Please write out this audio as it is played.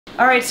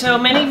All right, so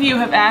many of you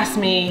have asked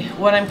me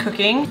what I'm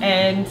cooking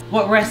and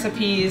what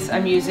recipes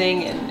I'm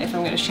using and if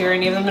I'm gonna share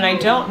any of them, and I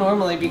don't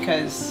normally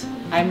because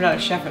I'm not a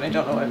chef and I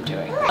don't know what I'm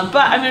doing. But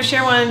I'm gonna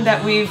share one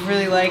that we've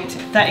really liked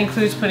that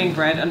includes putting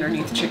bread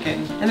underneath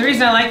chicken. And the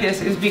reason I like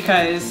this is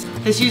because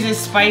this uses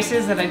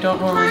spices that I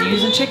don't normally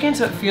use in chicken,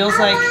 so it feels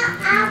like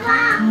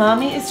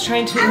mommy is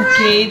trying to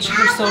engage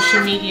her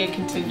social media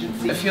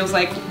contingency. It feels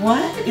like,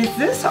 what? Is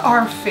this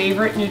our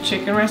favorite new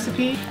chicken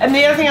recipe? And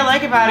the other thing I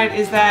like about it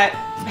is that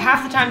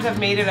half the times I've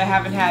made it, I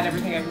haven't had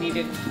everything I've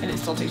needed and it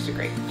still tasted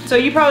great. So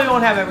you probably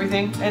won't have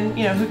everything, and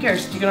you know, who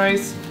cares? You can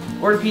always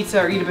order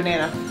pizza or eat a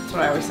banana. That's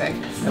what I always say.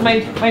 And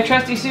my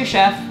trusty sous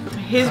chef,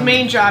 his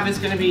main job is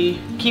gonna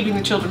be keeping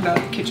the children out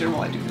of the kitchen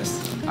while I do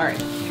this. All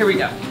right, here we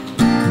go.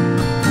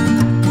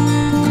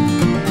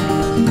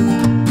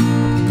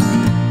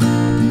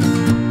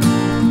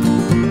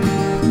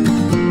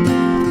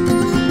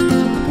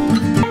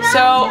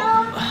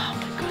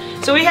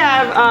 So we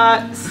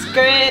have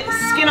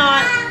skin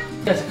on.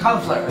 That's a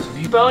cauliflower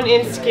recipe.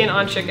 Bone-in skin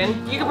on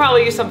chicken. You could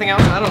probably use something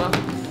else, I don't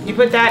know. You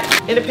put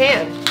that in a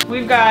pan.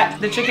 We've got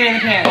the chicken in the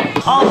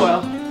pan. Olive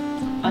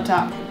oil on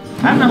top.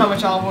 I don't know how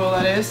much olive oil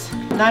that is.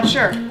 Not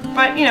sure.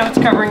 But you know, it's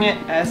covering it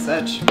as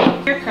such.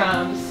 Here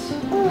comes.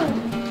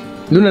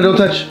 Luna, don't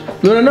touch.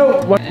 Luna,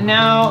 no. What? And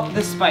now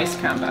the spice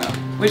combo,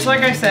 which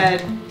like I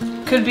said,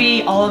 could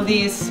be all of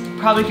these.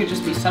 Probably could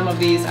just be some of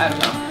these, I don't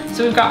know.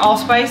 So we've got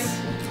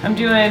allspice. I'm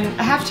doing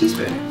a half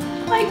teaspoon.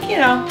 Like, you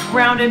know,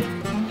 rounded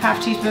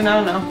half teaspoon, I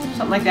don't know,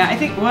 something like that. I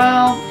think,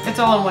 well, it's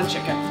all in one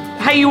chicken.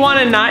 How you want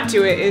to not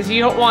do it is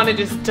you don't want to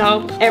just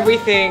dump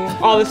everything,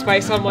 all the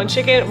spice on one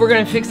chicken. We're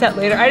going to fix that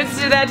later. I just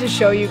did that to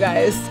show you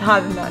guys how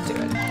to not do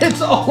it. It's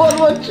all on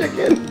one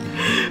chicken.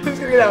 Who's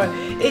going to get that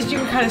one? Is you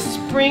can kind of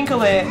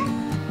sprinkle it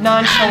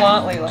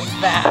nonchalantly like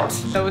that.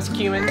 So it's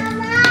cumin.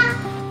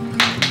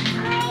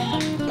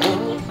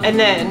 And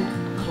then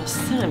a little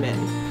cinnamon.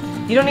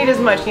 You don't need as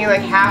much, you need like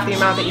half the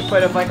amount that you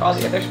put of like all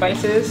the other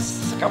spices.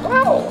 It's like,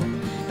 wow.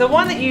 The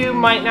one that you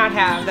might not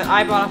have that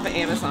I bought off of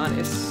Amazon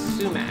is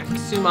sumac.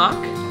 Sumac?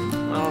 I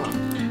don't know.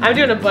 I'm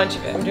doing a bunch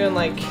of it. I'm doing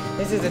like,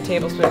 this is a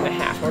tablespoon and a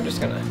half. We're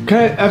just gonna. Can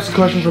I ask a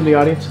question from the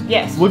audience?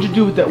 Yes. What'd you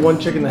do with that one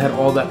chicken that had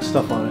all that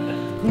stuff on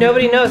it?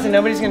 Nobody knows and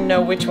nobody's gonna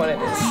know which one it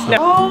is. No.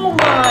 Oh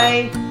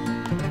my.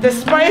 The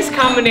spice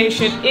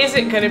combination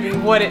isn't gonna be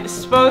what it's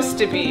supposed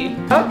to be.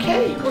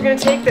 Okay, we're gonna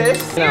take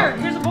this.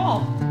 Here's a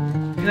bowl.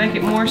 You like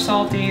it more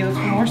salty, let's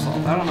put more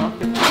salt, I don't know.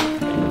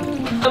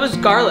 That was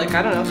garlic,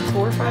 I don't know,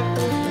 4 or 5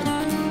 cloves.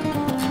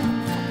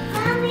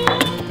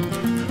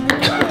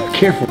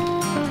 Careful.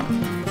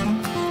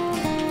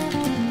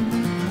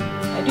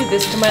 I do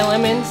this to my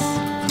lemons.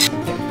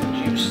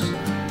 Juice.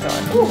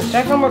 Ooh, did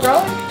I put more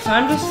garlic? So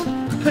I'm just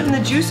putting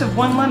the juice of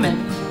 1 lemon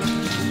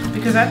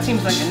because that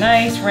seems like a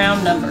nice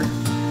round number.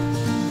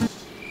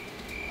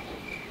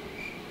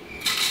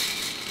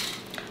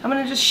 I'm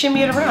gonna just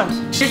shimmy it around.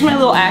 Here's my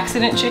little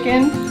accident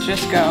chicken.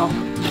 Just go.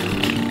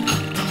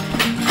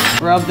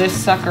 Rub this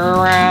sucker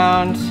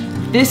around.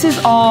 This is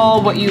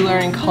all what you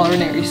learn in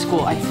culinary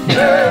school, I think.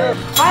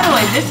 By the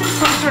way, this is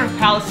some sort of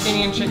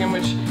Palestinian chicken,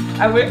 which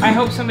I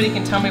hope somebody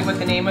can tell me what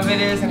the name of it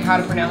is and how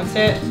to pronounce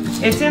it.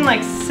 It's in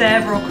like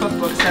several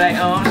cookbooks that I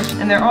own,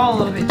 and they're all a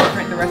little bit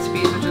different, the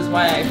recipes, which is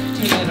why I've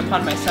taken it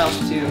upon myself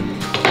to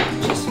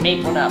just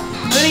make one up.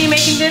 Luna, you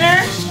making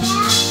dinner?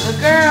 Good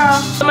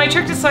girl. So my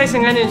trick to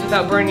slicing onions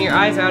without burning your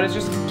eyes out is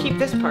just keep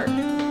this part.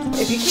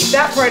 If you keep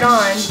that part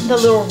on, the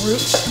little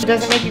root, it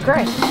doesn't make you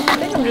cry. I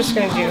think I'm just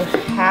gonna do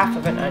half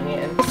of an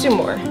onion. Let's do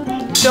more.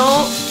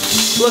 Don't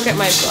look at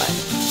my blood.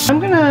 I'm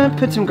gonna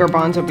put some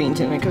garbanzo beans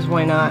in it, because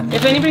why not?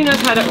 If anybody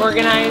knows how to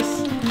organize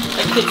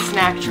a kid's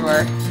snack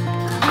drawer,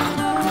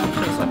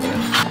 please let me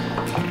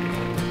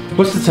know.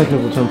 What's the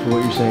technical term for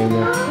what you're saying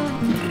there?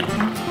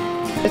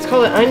 It's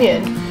called an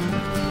onion.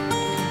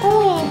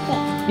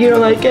 You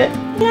don't like it?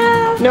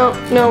 No.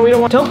 No, we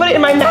don't want. Don't put it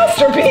in my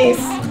masterpiece.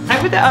 I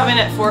put the oven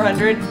at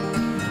 400.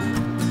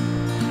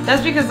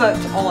 That's because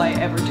that's all I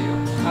ever do.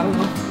 I don't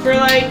know. For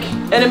like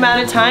an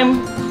amount of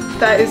time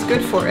that is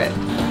good for it.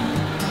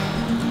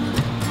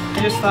 I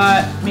just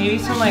thought maybe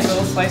some like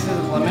little slices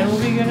of lemon will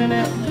be good in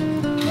it.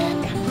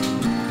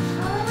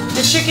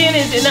 The chicken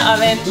is in the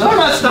oven.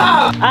 Luna,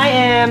 stop! I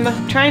am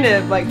trying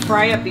to like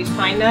fry up these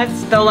pine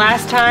nuts. The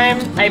last time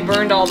I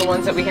burned all the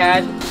ones that we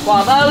had.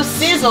 While those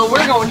sizzle,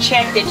 we're gonna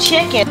check the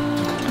chicken.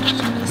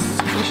 Just gonna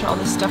squish all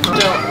this stuff.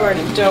 Don't burn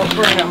them, don't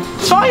burn them.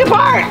 It's falling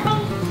apart!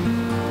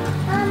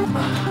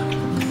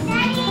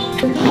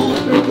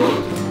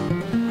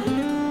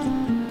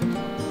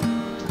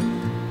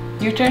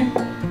 Your turn?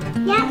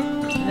 Yeah.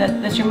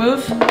 That's your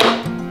move?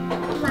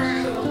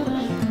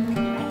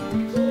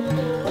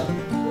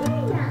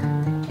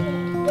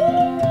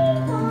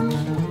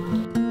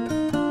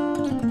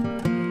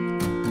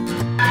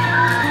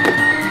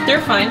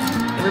 They're fine.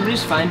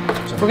 Everybody's fine.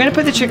 We're gonna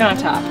put the chicken on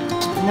top.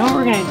 And then what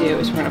we're gonna do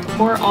is we're gonna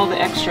pour all the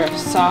extra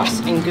sauce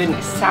and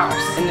goodness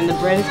sauce, and then the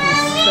bread is gonna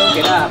soak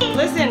it up.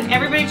 Listen,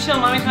 everybody chill.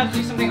 Mommy's about to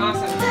do something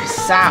awesome.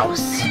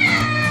 Sauce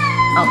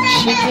of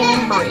chicken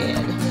and bread.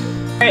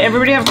 All right,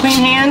 everybody have clean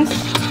hands.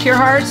 top-tier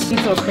hearts.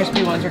 These little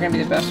crispy ones are gonna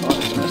be the best ones.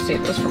 I'm gonna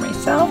save those for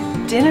myself.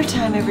 Dinner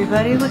time,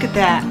 everybody. Look at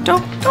that.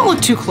 Don't look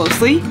too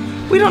closely.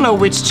 We don't know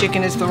which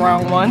chicken is the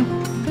wrong one.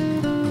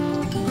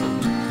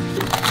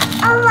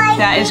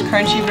 That is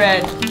crunchy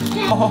bread.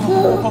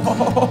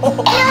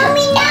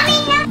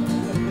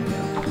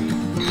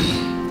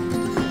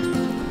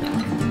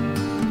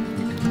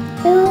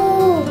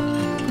 Oh.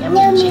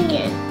 Yummy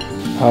chicken.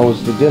 How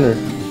was the dinner?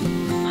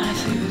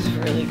 Honestly, it was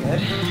really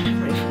good.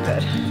 I'm ready for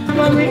bed. I'm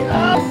hungry.